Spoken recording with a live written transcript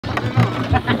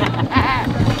This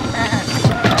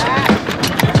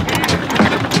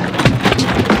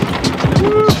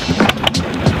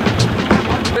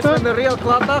one the real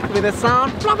KloTok with a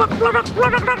sound.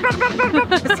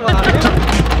 This one.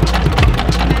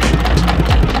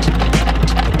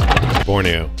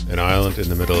 Borneo, an island in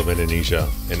the middle of Indonesia,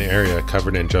 an area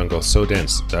covered in jungle so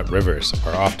dense that rivers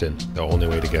are often the only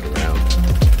way to get around.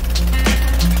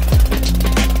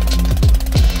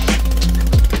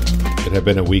 It had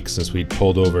been a week since we'd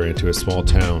pulled over into a small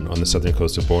town on the southern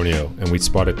coast of Borneo, and we'd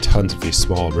spotted tons of these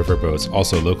small riverboats,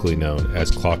 also locally known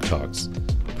as KloToks.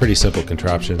 Pretty simple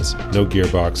contraptions, no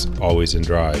gearbox, always in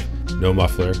drive, no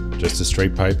muffler, just a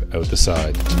straight pipe out the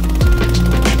side.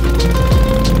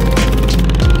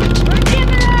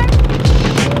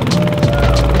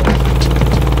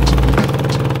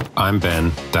 I'm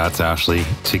Ben, that's Ashley.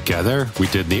 Together, we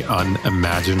did the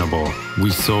unimaginable. We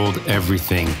sold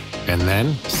everything and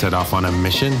then set off on a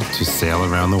mission to sail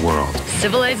around the world.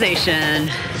 Civilization.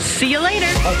 See you later.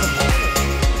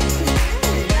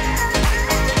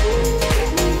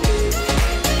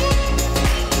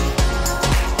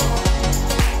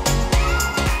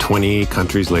 28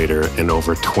 countries later and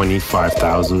over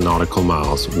 25,000 nautical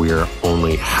miles, we are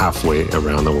only halfway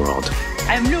around the world.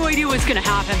 I have no idea what's gonna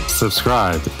happen.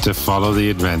 Subscribe to follow the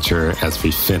adventure as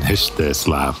we finish this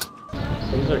lap.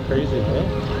 Things are crazy, man.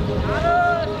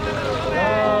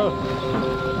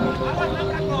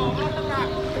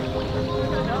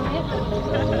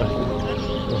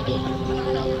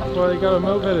 Well, you got a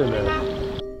moped in there.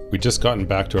 We'd just gotten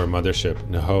back to our mothership,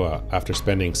 Nahoa, after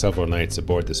spending several nights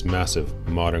aboard this massive,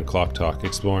 modern KloTok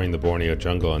exploring the Borneo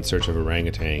jungle in search of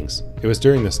orangutans. It was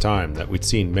during this time that we'd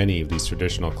seen many of these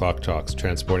traditional KloToks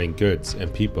transporting goods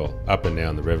and people up and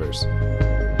down the rivers.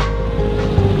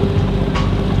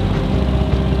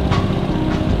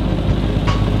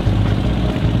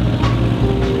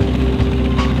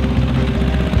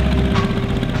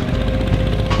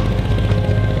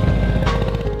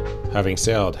 Having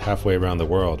sailed halfway around the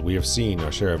world, we have seen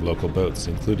our share of local boats,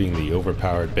 including the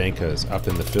overpowered Bangkas up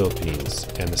in the Philippines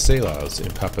and the Sailaus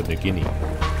in Papua New Guinea.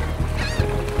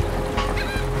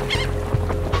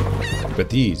 But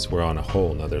these were on a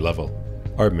whole nother level.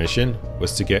 Our mission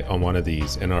was to get on one of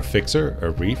these, and our fixer, or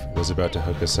reef, was about to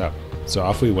hook us up. So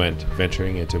off we went,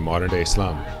 venturing into modern-day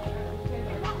slum.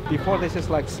 Before this is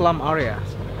like slum area.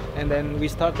 And then we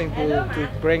starting to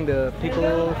bring the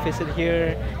people visit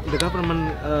here. The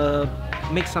government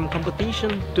make some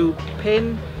competition to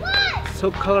paint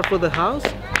so colorful the house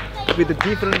with a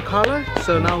different color.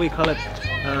 So now we call it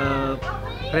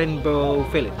Rainbow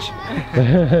Village.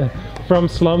 From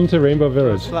slum to Rainbow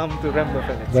Village. From slum to Rainbow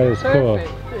Village. That is cool.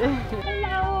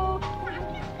 Hello.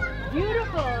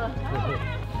 Beautiful.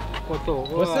 Photo.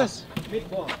 What's this?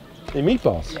 Meatball. The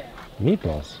meatballs. Yeah.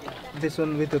 Meatballs. This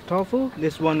one with the tofu.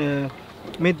 This one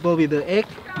meatball with the egg.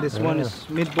 This one is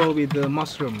meatball with the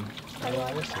mushroom.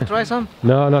 Try some?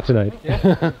 No, not tonight.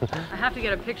 I have to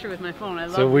get a picture with my phone. I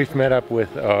love So we've met up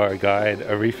with our guide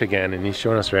Arif again, and he's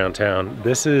showing us around town.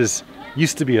 This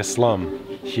used to be a slum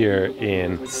here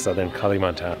in southern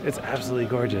Kalimantan. It's absolutely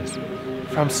gorgeous.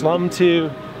 From slum to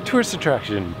tourist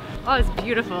attraction. Oh, it's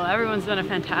beautiful. Everyone's done a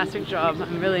fantastic job.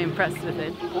 I'm really impressed with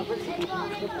it.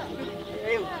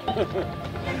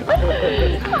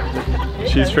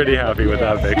 She's pretty happy with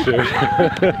that picture.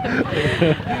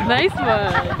 Nice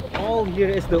one. All here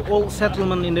is the old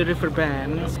settlement in the river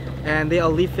bands, and they are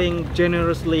living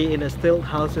generously in the stilt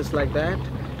houses like that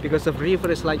because the river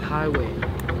is like highway.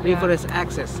 River is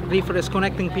access. River is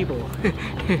connecting people.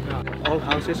 All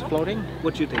houses floating.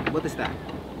 What do you think? What is that?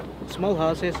 Small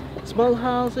houses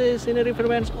in the river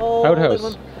bands. All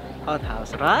Outhouse.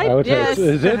 Outhouse, right? Outhouse. Yes.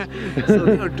 Is it? So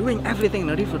they are doing everything in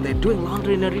the river. They're doing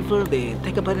laundry in the river. They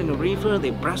take a bath in the river.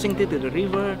 They're brushing teeth in the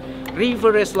river.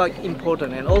 River is like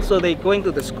important, and also they going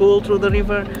to the school through the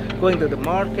river, going to the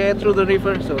market through the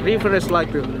river. So river is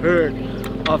like the heart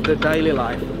of the daily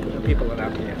life of the people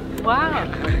around here. Wow.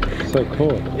 So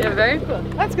cool. Yeah, very cool.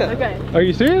 That's good. Okay. Are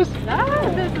you serious? Ah,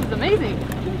 this is amazing.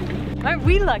 Aren't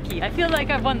we lucky? I feel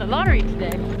like I've won the lottery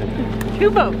today.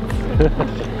 2 boats.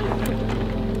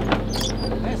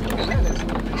 Nice, look at that.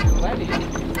 It's ready.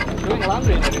 Doing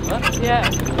laundry in the river. Yeah.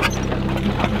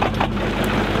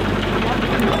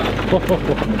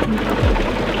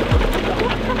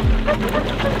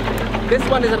 This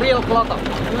one is a real KloTok.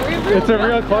 It's a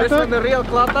real KloTok? This one the real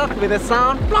KloTok with a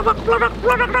sound.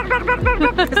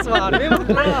 This one, we will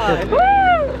try.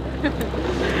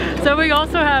 So we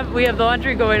also have the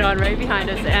laundry going on right behind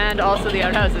us, and also the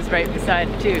outhouse is right beside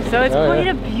too. So it's quite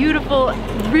a beautiful,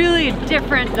 really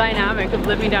different dynamic of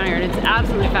living down here, and it's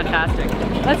absolutely fantastic.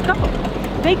 Let's go.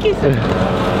 Thank you so much.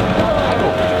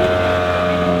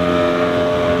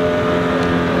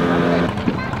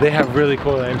 They have really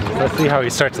cool engines. Let's see how he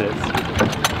starts it.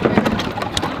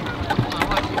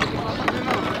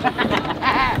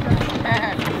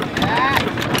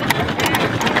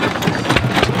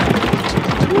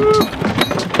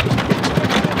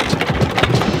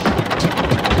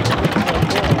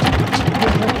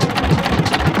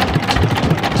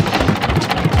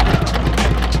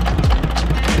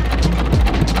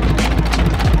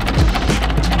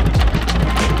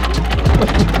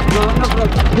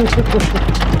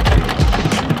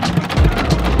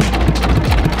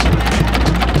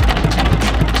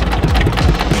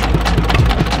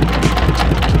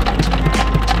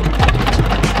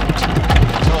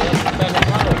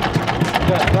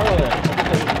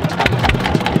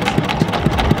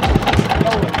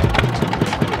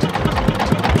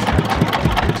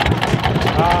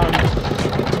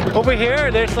 Over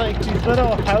here, there's like these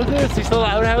little houses, these little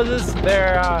outhouses.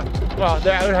 They're, well,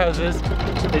 they're outhouses.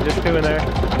 They just go in there.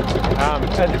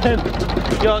 And then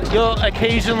you'll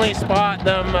occasionally spot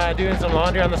them doing some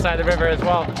laundry on the side of the river as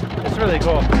well. It's really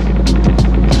cool.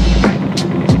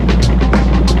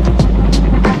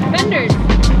 Vendors.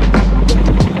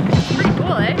 Pretty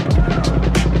cool, eh?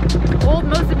 Old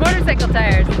motorcycle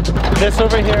tires. This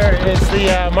over here is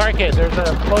the market. There's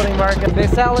a floating market. They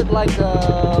sell it like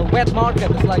a wet market.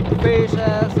 It's like fishes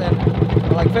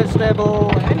and like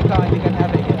vegetable, any kind you can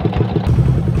have it here.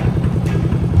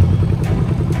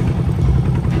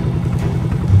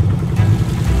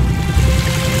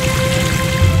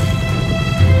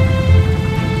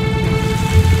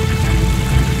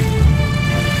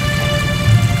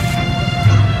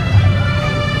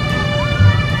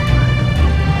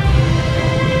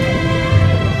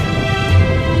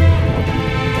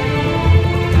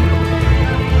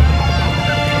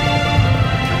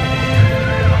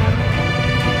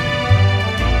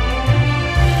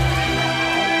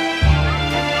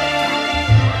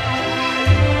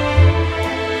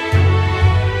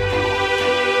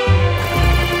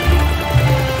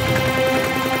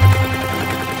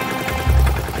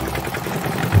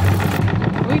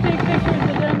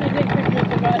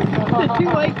 Two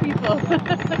white people.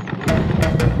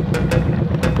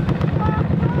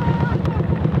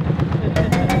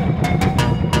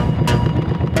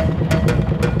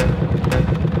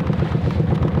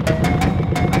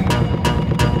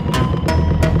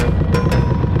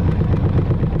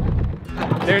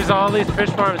 There's all these fish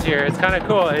farms here. It's kind of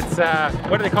cool. It's,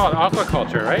 what do they call it?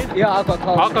 Aquaculture, right? Yeah,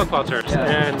 aquaculture. Aquaculture.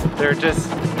 Yeah. And they're just,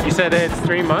 you said it's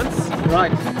 3 months?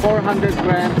 Right, 400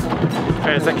 grams.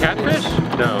 And is that catfish?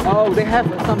 No. Oh, they have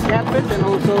some catfish and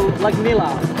also like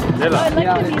nila. Nila. I like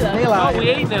Yeah, the it's nila. nila. Oh, we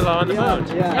ate nila on the Yeah, boat.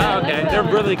 yeah. Yeah, I Oh, like okay. that They're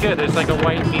one. really good. It's like a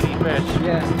white meaty fish.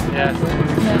 Yeah. Yeah.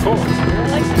 Cool. I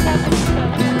like the catfish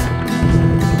stuff.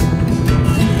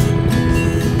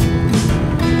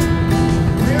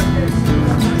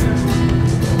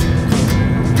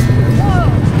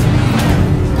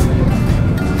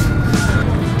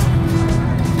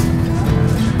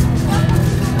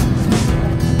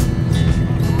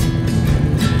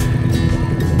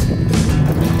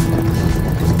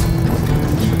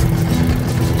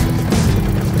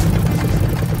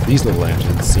 These little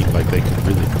engines seem like they could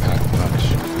really pack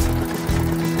much.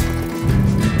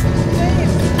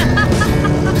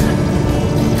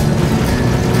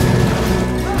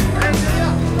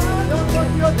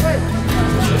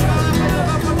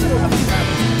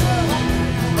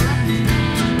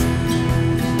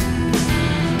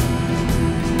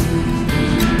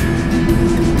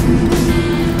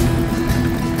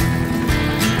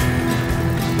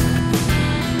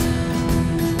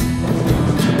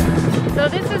 So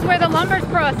this is where the lumber's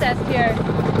processed here.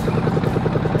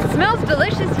 It smells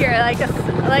delicious here, like a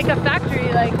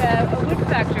factory, like a wood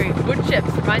factory. Wood chips,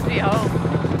 reminds me of home.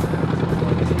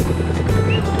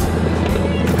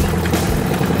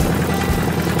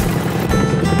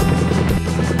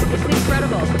 It's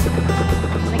incredible.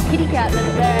 The kitty cat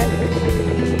lives there.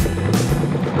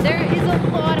 There is a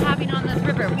lot happening on this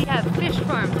river. We have fish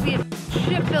farms, we have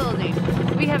shipbuilding,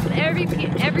 we have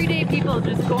everyday people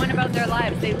just going about their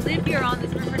lives. They live here on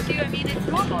this river too. I mean, it's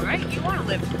normal, right? You want to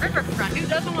live riverfront. Who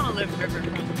doesn't want to live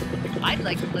riverfront? I'd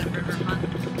like to live riverfront.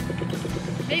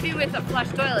 Maybe with a flush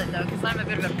toilet though, because I'm a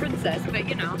bit of a princess, but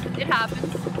you know, it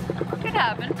happens. It could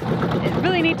happen. It's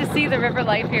really neat to see the river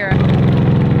life here.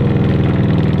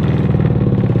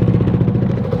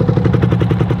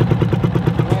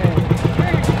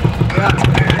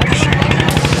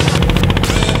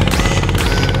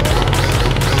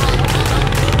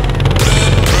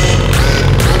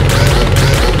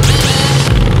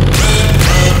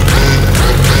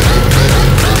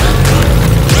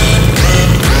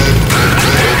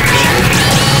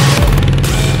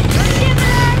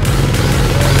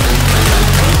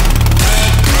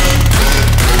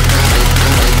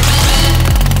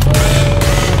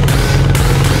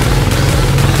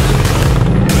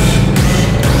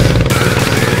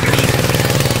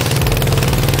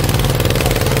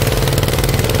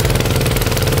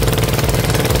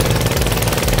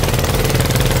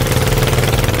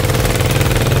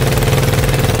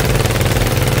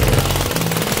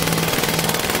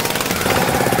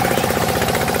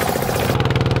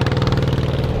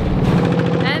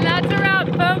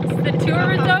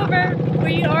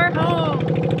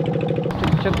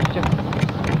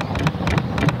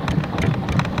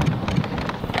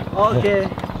 Okay.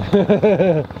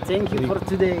 Thank you for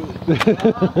today.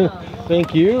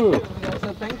 Thank you.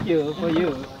 Also, thank you for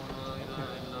you.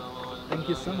 Thank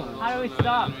you so much. How do we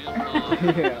stop?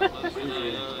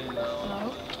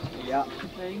 Yeah.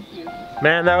 Thank you.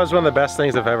 Man, that was one of the best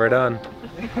things I've ever done.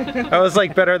 That was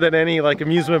like better than any like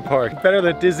amusement park. Better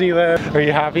than Disneyland. Are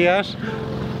you happy, Ash?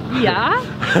 Yeah?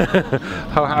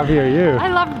 How happy are you? I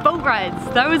love boat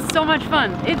rides. That was so much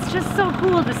fun. It's just so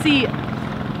cool to see,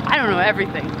 I don't know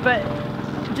everything, but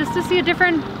just to see a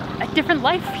different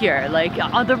life here, like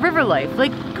the river life.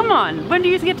 Like, come on, when do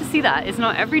you get to see that? It's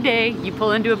not every day you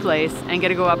pull into a place and get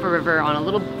to go up a river on a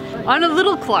little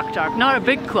KloTok, not a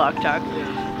big KloTok,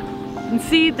 and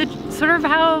see the sort of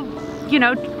how, you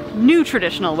know, new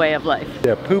traditional way of life.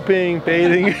 Yeah, pooping,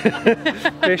 bathing,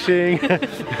 fishing,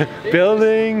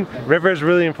 building. River is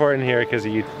really important here because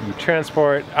you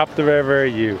transport up the river,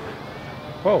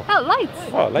 whoa. Oh, lights.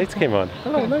 Oh, lights came on.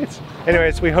 Hello, lights.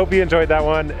 Anyways, we hope you enjoyed that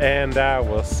one, and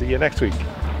we'll see you next week.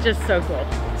 Just so cool.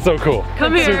 So cool.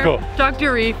 Come here, So cool.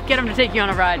 Dr. Reef, get him to take you on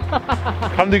a ride.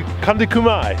 Come to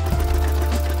Kumai.